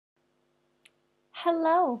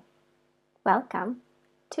Hello, welcome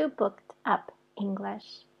to Booked Up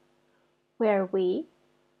English, where we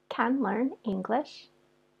can learn English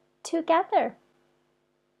together.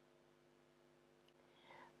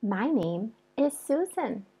 My name is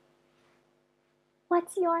Susan.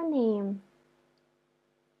 What's your name?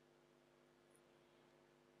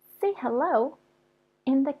 Say hello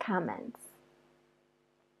in the comments.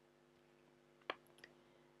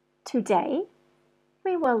 Today,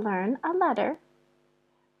 we will learn a letter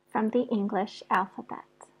from the English alphabet.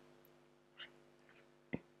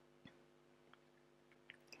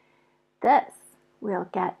 This will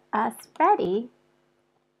get us ready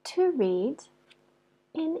to read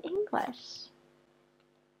in English.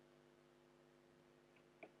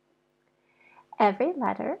 Every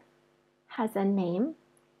letter has a name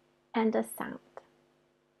and a sound.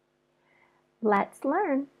 Let's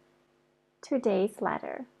learn today's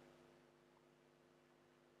letter.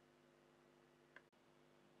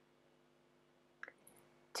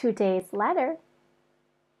 Today's letter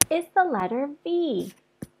is the letter V.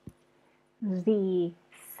 V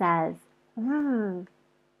says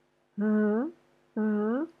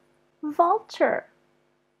vulture.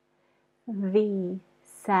 V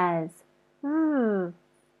says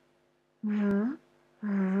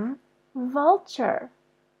vulture.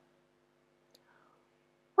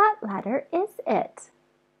 What letter is it?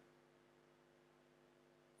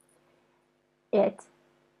 It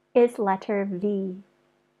is letter V.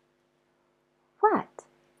 What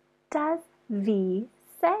does V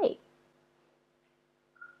say?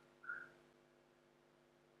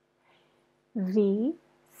 V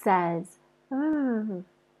says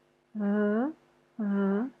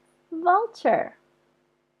vulture.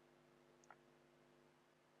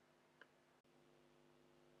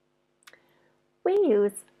 We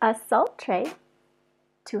use a salt tray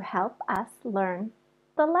to help us learn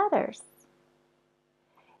the letters.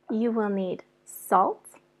 You will need salt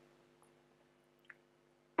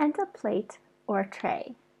and a plate or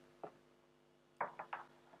tray.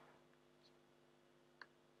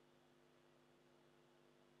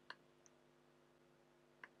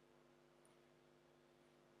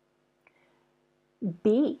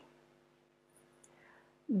 B.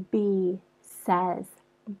 B says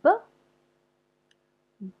b,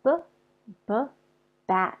 b, b,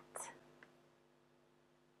 bat.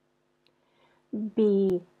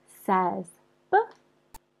 B says b,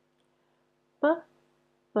 b,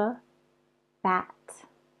 b, bat.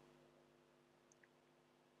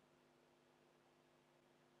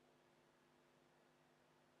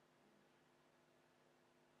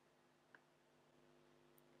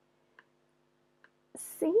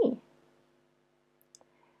 C.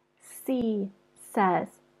 C says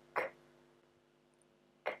k,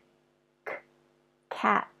 k, k,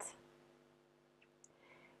 cat.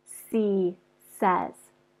 C says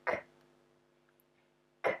k,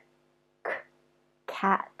 k, k,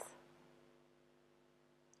 cat.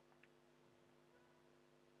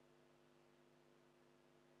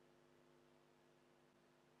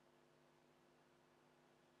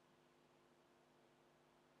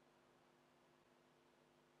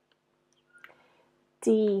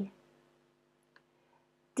 D.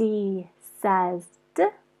 D says d,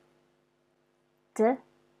 d,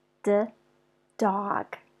 d,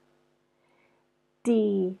 dog.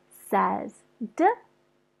 D says d,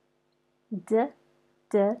 d,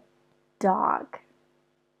 d, dog.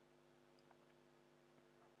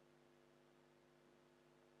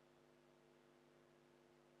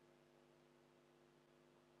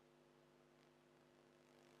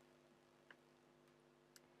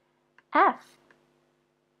 F.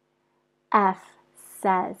 F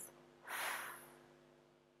says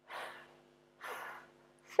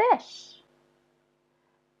fish.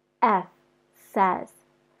 F says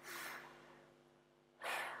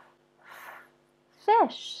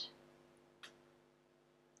fish.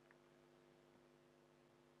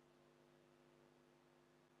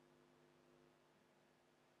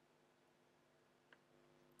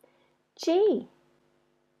 G.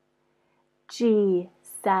 G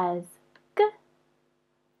says g,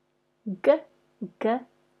 g, g,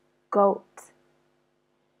 goat.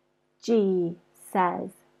 G says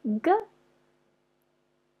g,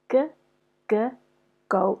 g, g,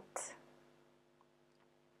 goat.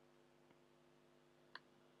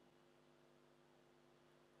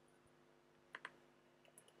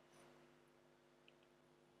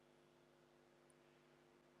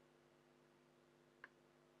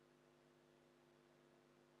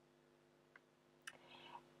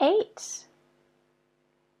 H.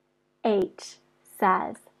 H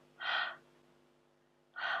says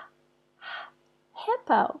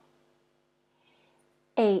hippo.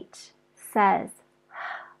 H says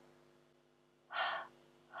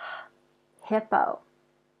hippo.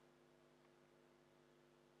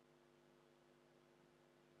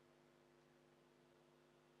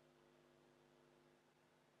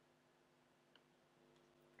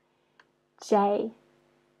 J.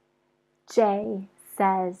 J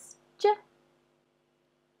says j,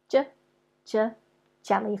 j, j,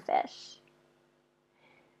 jellyfish.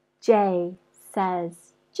 J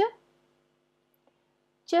says j,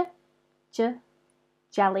 j, j,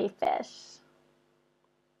 jellyfish.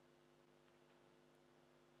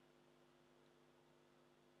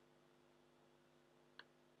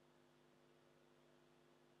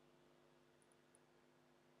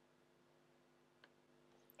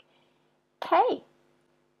 K.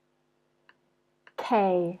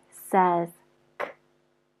 K says k,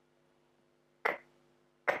 k,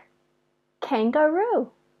 k,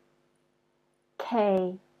 kangaroo.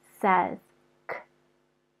 K says k,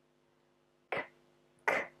 k,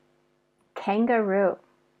 k, kangaroo.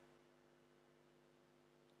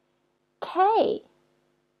 K,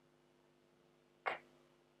 k,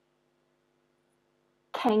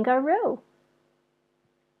 kangaroo.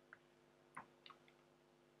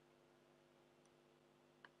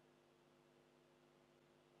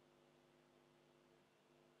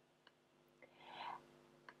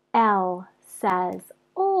 L says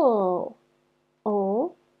oh,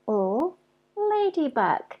 oh, oh,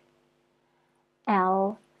 ladybug.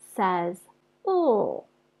 L says oh,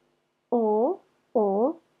 oh,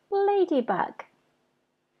 oh, ladybug.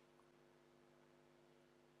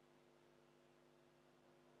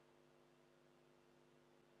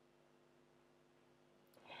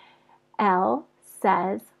 L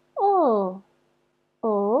says oh,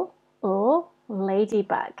 oh, oh,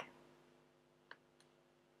 ladybug.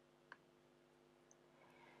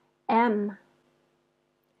 M.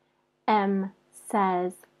 M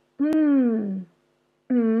says mm,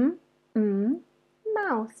 mm, mm,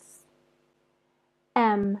 mouse.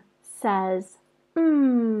 M says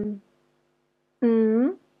mm,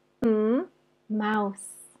 mm, mm,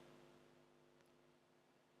 mouse.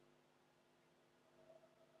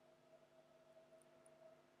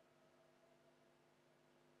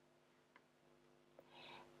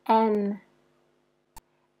 N.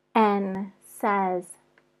 N says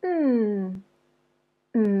mm,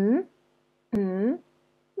 mm, mm,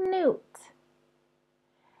 newt.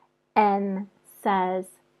 N says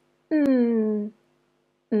mm,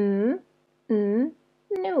 mm, mm,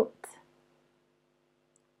 newt.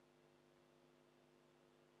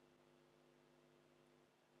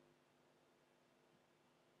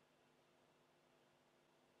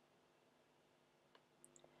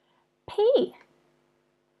 P.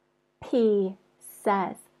 P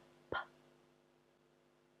says p,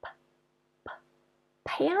 p, p,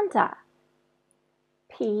 panda.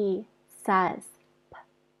 P says p,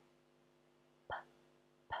 p,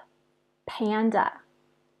 p, panda.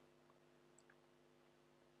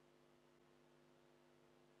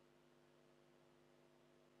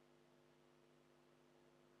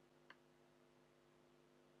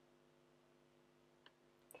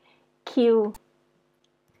 Q.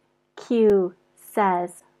 Q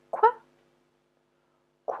says qu,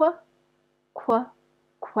 qu, qu,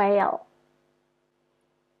 quail.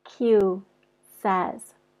 Q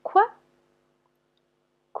says qu,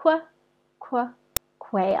 qu, qu,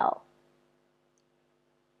 quail.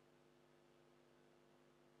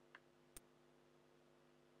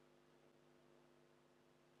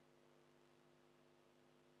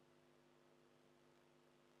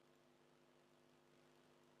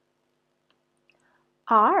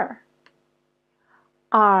 R.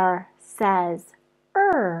 R says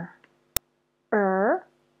er,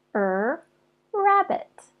 rabbit.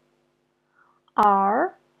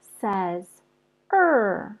 R says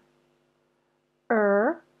er,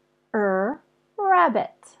 rabbit.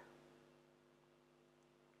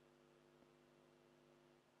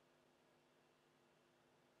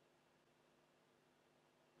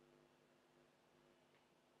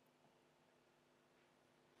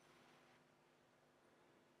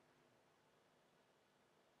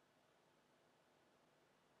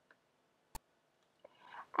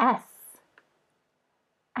 S.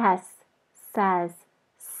 S says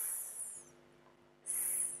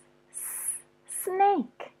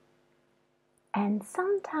snake. And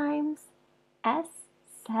sometimes S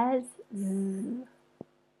says z.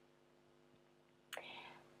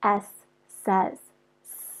 S says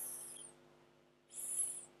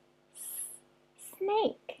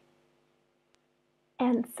snake.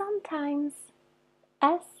 And sometimes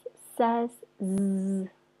S says z.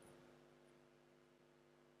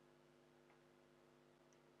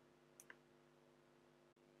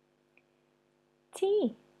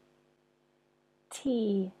 T.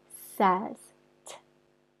 T says t,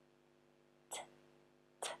 t,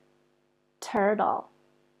 t, turtle.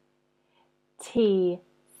 T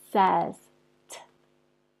says t,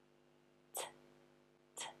 t,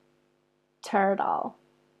 t, turtle.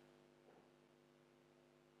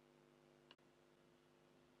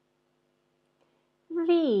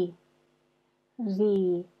 V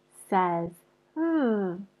says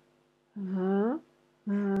v, v,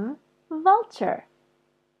 v, vulture.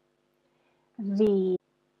 V.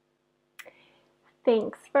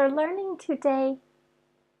 Thanks for learning today.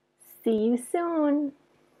 See you soon.